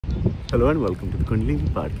Hello and welcome to the Kundalini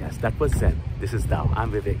podcast. That was Zen. This is Tao.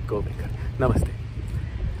 I'm Vivek Govekar. Namaste.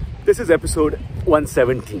 This is episode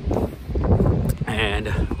 117. And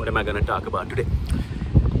what am I going to talk about today?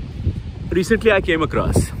 Recently I came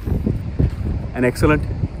across an excellent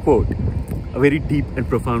quote, a very deep and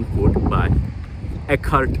profound quote by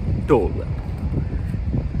Eckhart Tolle.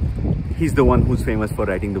 He's the one who's famous for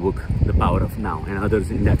writing the book The Power of Now and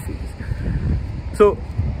others in that series. So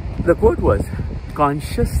the quote was,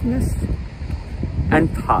 consciousness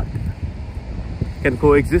and thought can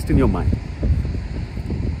coexist in your mind,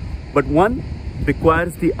 but one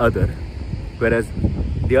requires the other, whereas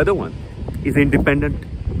the other one is independent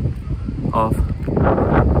of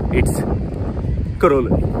its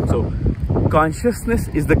corollary. So consciousness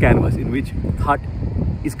is the canvas in which thought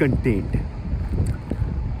is contained.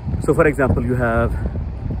 So for example, you have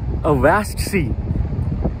a vast sea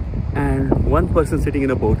and one person sitting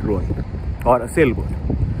in a boat rowing, or a sailboat.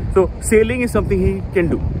 So sailing is something he can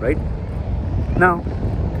do, right? Now,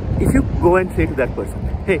 if you go and say to that person,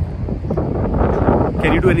 hey,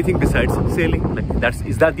 can you do anything besides sailing? Like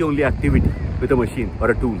is that the only activity with a machine or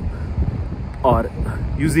a tool, or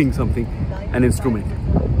using something, an instrument,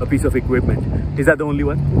 a piece of equipment? Is that the only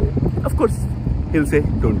one? Of course, he'll say,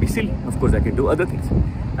 don't be silly. Of course, I can do other things.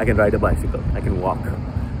 I can ride a bicycle. I can walk.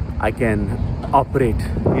 I can operate,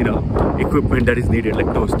 equipment that is needed, like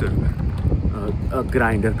toaster, a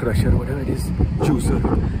grinder, crusher, whatever it is, juicer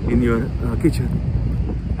in your kitchen,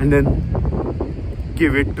 and then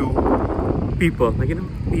give it to people,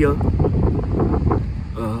 be a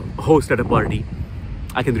host at a party.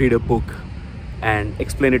 I can read a book and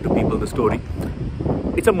explain it to people, the story.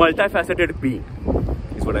 It's a multifaceted being,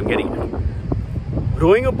 is what I'm getting at.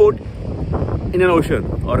 Rowing a boat in an ocean,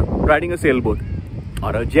 or riding a sailboat,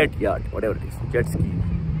 or a jet yacht, whatever it is, jet ski.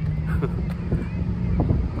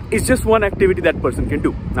 It's just one activity that person can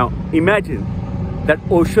do. Now imagine that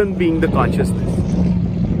ocean being the consciousness,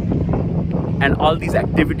 and all these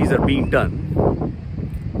activities are being done,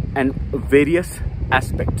 and various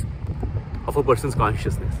aspects of a person's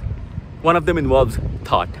consciousness. One of them involves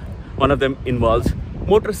thought, one of them involves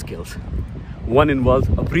motor skills, one involves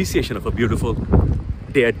appreciation of a beautiful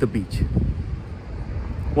day at the beach,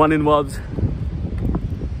 one involves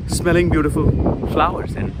smelling beautiful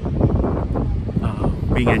flowers and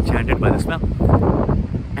being enchanted by the smell,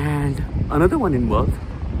 and another one involves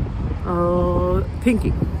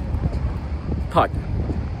thinking, thought,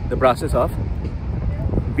 the process of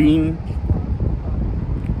being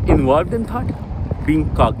involved in thought,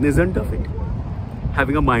 being cognizant of it,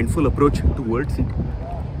 having a mindful approach towards it.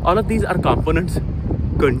 All of these are components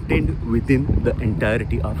contained within the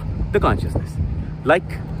entirety of the consciousness. Like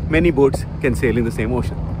many boats can sail in the same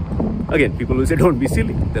ocean. Again, people will say, don't be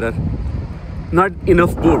silly. There are not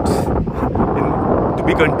enough boats to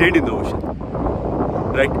be contained in the ocean,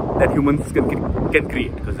 right? That humans can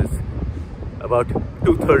create, because it's about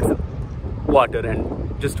 2/3 water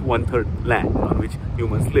and just 1/3 land on which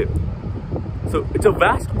humans live. So it's a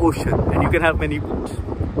vast ocean and you can have many boats.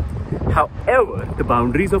 However, the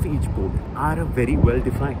boundaries of each boat are very well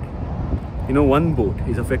defined. One boat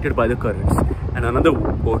is affected by the currents, and another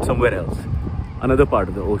boat somewhere else, another part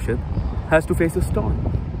of the ocean, has to face a storm.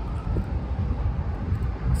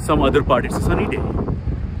 Some other part, it's a sunny day,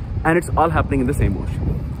 and it's all happening in the same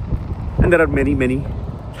ocean. And there are many, many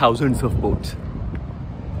thousands of boats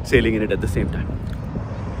sailing in it at the same time.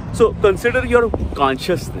 So consider your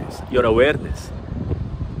consciousness, your awareness,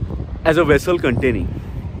 as a vessel containing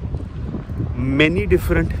many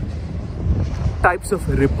different types of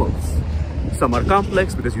ripples. Some are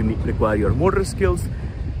complex because you require your motor skills.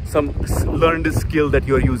 Some learned skill that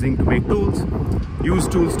you're using to make tools, use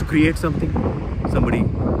tools to create something.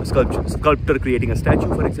 A sculptor creating a statue,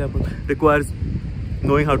 for example, requires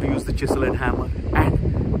knowing how to use the chisel and hammer,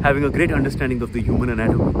 and having a great understanding of the human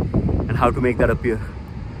anatomy and how to make that appear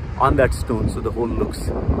on that stone so the hole looks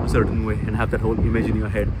a certain way, and have that whole image in your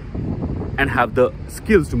head, and have the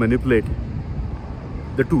skills to manipulate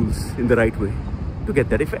the tools in the right way to get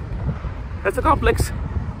that effect. That's a complex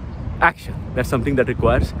action. That's something that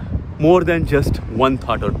requires more than just one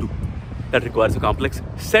thought or two. That requires a complex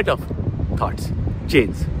set of thoughts,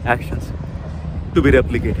 chains, actions to be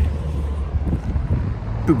replicated,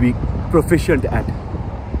 to be proficient at,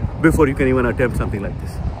 before you can even attempt something like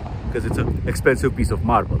this, because it's an expensive piece of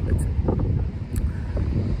marble, let's say.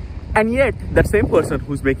 And yet, that same person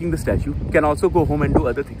who's making the statue can also go home and do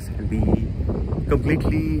other things and be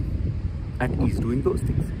completely at ease doing those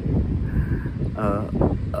things.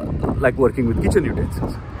 Like working with kitchen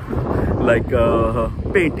utensils, like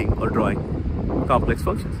painting or drawing complex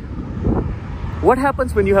functions. What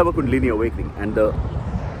happens when you have a Kundalini awakening and the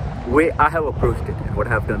way I have approached it and what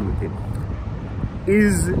I have done with it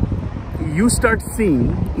is you start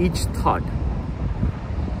seeing each thought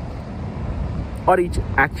or each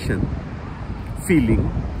action,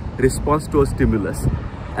 feeling, response to a stimulus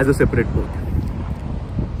as a separate boat.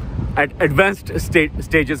 At advanced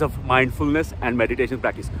stages of mindfulness and meditation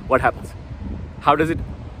practice, what happens? How does it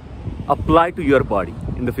apply to your body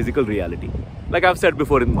in the physical reality? Like I've said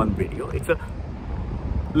before in one video, it's a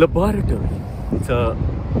laboratory. It's a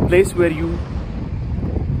place where you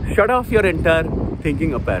shut off your entire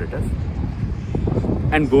thinking apparatus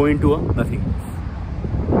and go into a nothingness.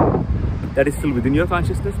 That is still within your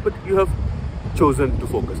consciousness, but you have chosen to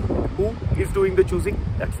focus on it. Who is doing the choosing?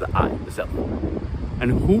 That's the I, the self.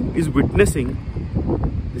 And who is witnessing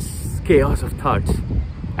this chaos of thoughts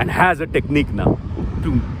and has a technique now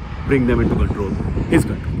to bring them into control? His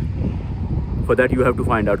control. For that you have to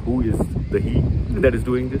find out who is the he that is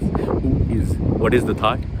doing this, what is the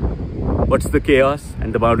thought, what's the chaos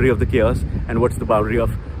and the boundary of the chaos, and what's the boundary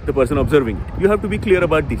of the person observing it. You have to be clear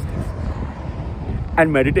about these things.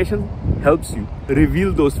 And meditation helps you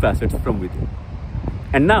reveal those facets from within.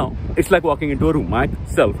 And now it's like walking into a room.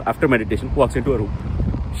 Myself, after meditation, walks into a room,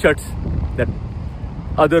 shuts that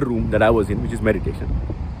other room that I was in, which is meditation,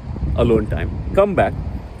 alone time, come back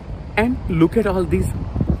and look at all these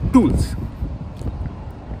tools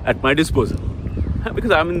at my disposal,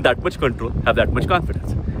 because I'm in that much control, have that much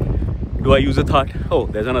confidence. Do I use a thought? Oh,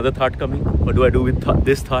 there's another thought coming. What do I do with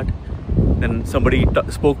this thought? Then somebody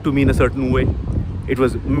spoke to me in a certain way. It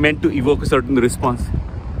was meant to evoke a certain response.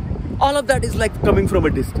 All of that is like coming from a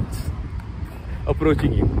distance,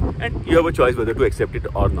 approaching you. And you have a choice whether to accept it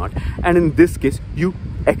or not. And in this case, you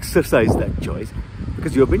exercise that choice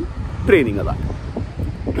because you have been training a lot.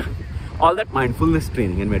 All that mindfulness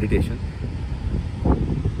training and meditation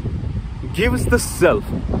gives the self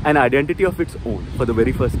an identity of its own for the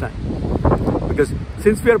very first time. Because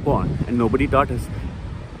since we are born and nobody taught us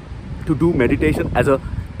to do meditation as a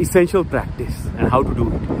essential practice and how to do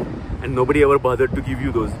it, and nobody ever bothered to give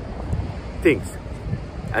you those things,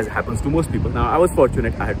 as happens to most people. Now I was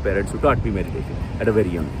fortunate, I had parents who taught me meditation at a very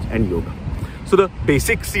young age and yoga. So the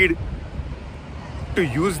basic seed to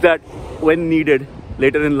use that when needed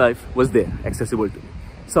later in life was there, accessible to me,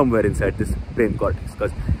 somewhere inside this brain cortex.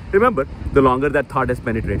 Because remember, the longer that thought has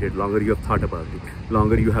penetrated, longer you have thought about it,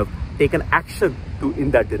 longer you have taken action in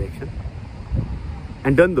that direction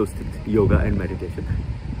and done those things, yoga and meditation,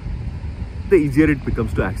 the easier it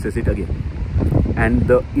becomes to access it again. And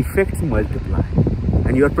the effects multiply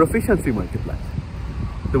and your proficiency multiplies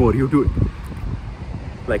the more you do it.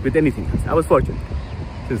 Like with anything else. I was fortunate.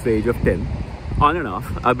 Since the age of 10, on and off,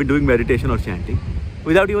 I've been doing meditation or chanting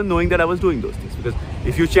without even knowing that I was doing those things. Because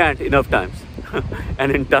if you chant enough times,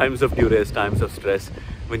 and in times of duress, times of stress,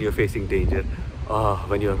 when you're facing danger,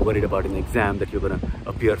 when you're worried about an exam that you're going to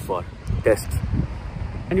appear for, tests,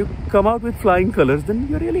 and you come out with flying colors, then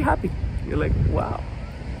you're really happy. You're like, wow,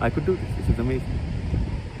 I could do this. This is amazing.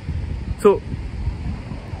 So,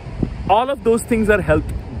 all of those things are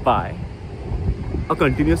helped by a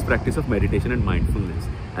continuous practice of meditation and mindfulness,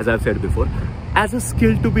 as I've said before, as a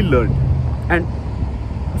skill to be learned. And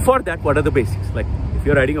for that, what are the basics? Like, if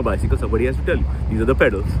you're riding a bicycle, somebody has to tell you, these are the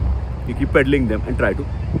pedals. You keep pedaling them and try to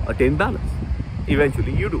attain balance.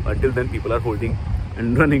 Eventually, you do. Until then, people are holding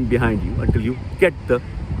and running behind you until you get the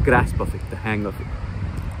grasp of it, the hang of it.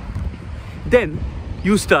 Then,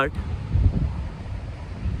 you start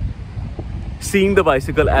seeing the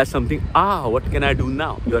bicycle as something, what can I do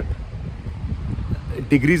now? Your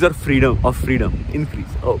degrees of freedom increase.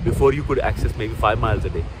 Oh, before you could access maybe 5 miles a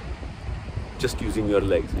day just using your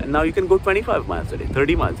legs, and now you can go 25 miles a day,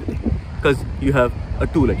 30 miles a day, because you have a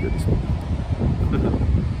tool at your disposal.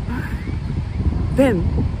 Then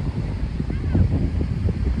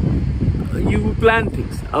you plan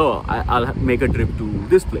things. Oh, I'll make a trip to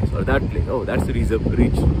this place or that place. Oh, that's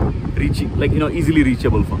reaching, like, easily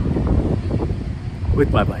reachable for me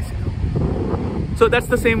with my bicycle. So that's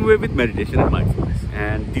the same way with meditation and mindfulness.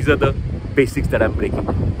 And these are the basics that I'm breaking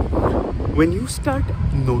down. When you start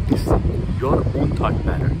noticing your own thought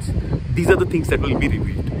patterns, these are the things that will be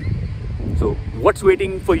revealed to you. So what's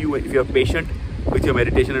waiting for you if you're patient with your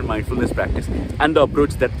meditation and mindfulness practice and the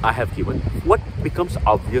approach that I have given? What becomes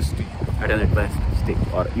obvious to you at an advanced stage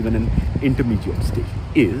or even an intermediate stage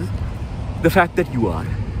is the fact that you are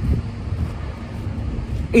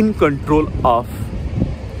in control of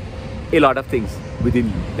a lot of things within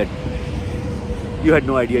you that you had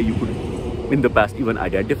no idea you could in the past even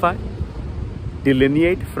identify,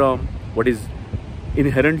 delineate from what is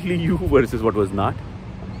inherently you versus what was not,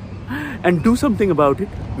 and do something about it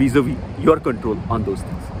vis-a-vis your control on those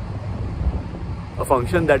things. a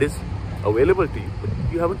function that is available to you, but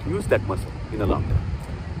you haven't used that muscle in a long time.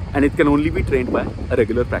 And it can only be trained by a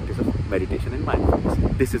regular practice of meditation and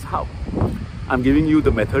mindfulness. This is how. I'm giving you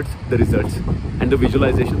the methods, the results, and the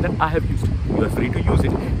visualization that I have used. You are free to use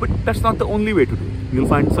it, but that's not the only way to do it. You'll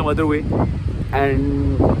find some other way,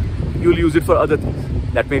 and you'll use it for other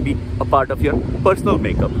things. That may be a part of your personal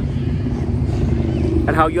makeup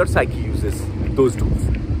and how your psyche uses those tools.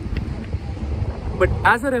 But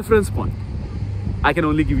as a reference point, I can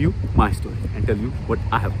only give you my story and tell you what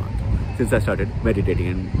I have gone through since I started meditating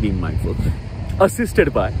and being mindful,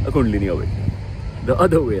 assisted by a Kundalini awakening. The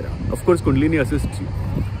other way around. Of course, Kundalini assists you.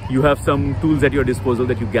 You have some tools at your disposal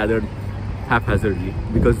that you gathered haphazardly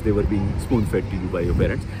because they were being spoon-fed to you by your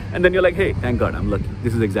parents. And then you're like, hey, thank God, I'm lucky.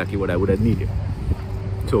 This is exactly what I would have needed.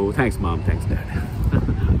 So thanks, Mom. Thanks, Dad.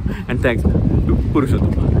 And thanks to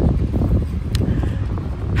Purushottam Maharaj.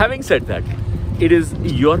 Having said that, it is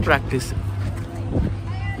your practice,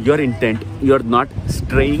 your intent. You're not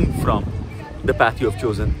straying from the path you have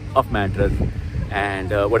chosen of mantras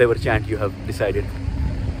and whatever chant you have decided.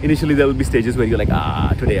 Initially, there will be stages where you're like,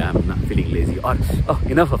 today I'm not feeling lazy, or oh,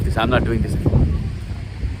 enough of this, I'm not doing this anymore.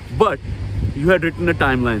 But you had written a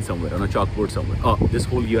timeline somewhere on a chalkboard somewhere. Oh, this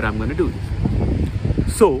whole year I'm going to do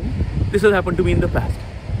this. So this has happened to me in the past.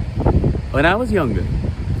 When I was younger,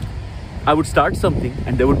 I would start something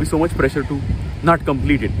and there would be so much pressure to not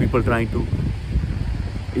complete it. People trying to,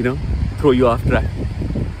 throw you off track.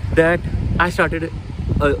 That I started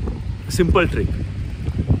a simple trick.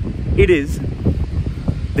 It is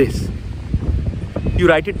this. You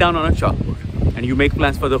write it down on a chalkboard and you make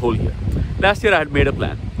plans for the whole year. Last year I had made a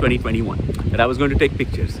plan, 2021, that I was going to take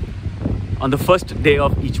pictures on the first day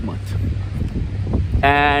of each month.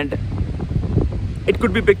 And it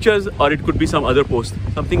could be pictures or it could be some other post,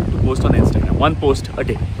 something to post on Instagram, one post a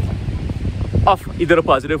day of either a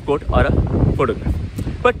positive quote or a photograph.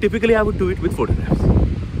 But typically I would do it with photographs.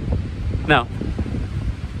 Now,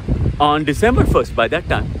 on December 1st, by that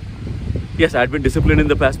time, yes, I had been disciplined in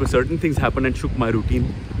the past, but certain things happened and shook my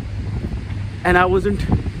routine. And I wasn't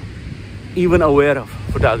even aware of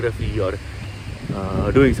photography or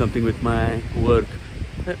doing something with my work,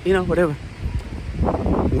 whatever.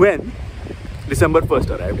 When December 1st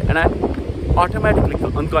arrived, and I automatically,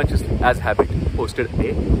 unconsciously, as habit, posted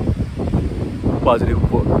a positive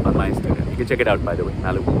quote on my Instagram. You can check it out, by the way,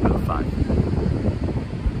 Malibu5.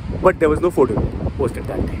 But there was no photo posted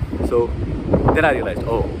that day. So then I realized,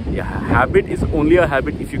 oh, yeah, habit is only a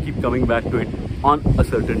habit if you keep coming back to it on a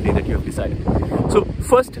certain day that you have decided. So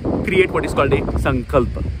first, create what is called a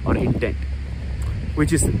sankalpa or intent,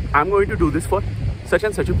 which is, I'm going to do this for such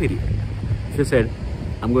and such a period. If you said,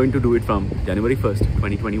 I'm going to do it from January 1st,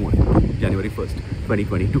 2021, January 1st,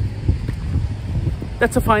 2022.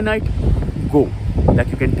 That's a finite goal that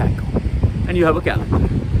you can tackle. And you have a calendar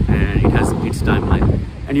and it has its timeline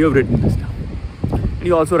and you have written this down. And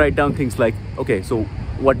you also write down things like, okay, so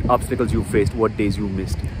what obstacles you faced, what days you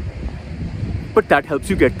missed. But that helps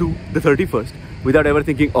you get to the 31st without ever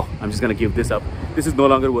thinking, oh, I'm just going to give this up. This is no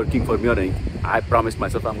longer working for me or anything. I promised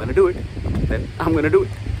myself I'm going to do it. Then I'm going to do it.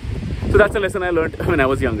 So that's a lesson I learned when I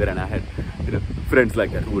was younger and I had friends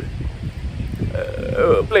like that who would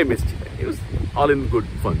play mischief. It was all in good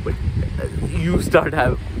fun, but you start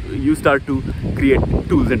to create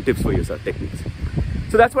tools and tips for yourself, techniques.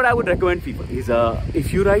 So that's what I would recommend people is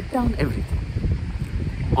if you write down everything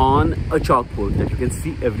on a chalkboard that you can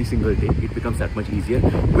see every single day, it becomes that much easier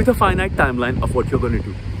with a finite timeline of what you're going to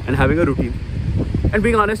do and having a routine and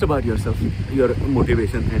being honest about yourself, your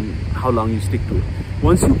motivation and how long you stick to it.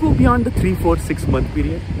 Once you go beyond the 3, 4, 6 month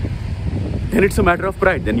period, then it's a matter of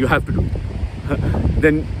pride. Then you have to do it.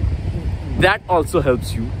 Then that also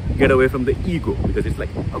helps you get away from the ego, because it's like,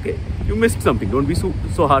 okay, you missed something. Don't be so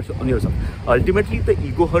harsh on yourself. Ultimately, the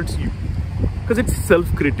ego hurts you because it's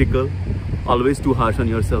self-critical, always too harsh on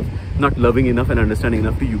yourself, not loving enough and understanding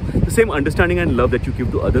enough to you. The same understanding and love that you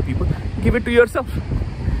give to other people, give it to yourself.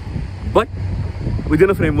 But within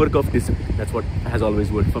a framework of discipline. That's what has always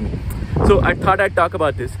worked for me. So I thought I'd talk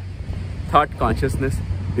about this. Thought, consciousness,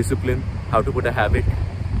 discipline, how to put a habit.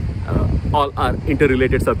 All are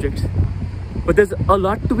interrelated subjects. But there's a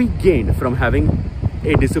lot to be gained from having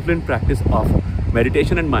a disciplined practice of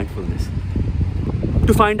meditation and mindfulness.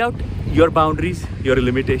 To find out your boundaries, your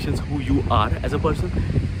limitations, who you are as a person,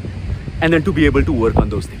 and then to be able to work on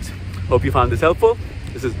those things. Hope you found this helpful.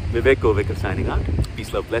 This is Vivek Govekar signing out.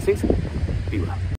 Peace, love, blessings.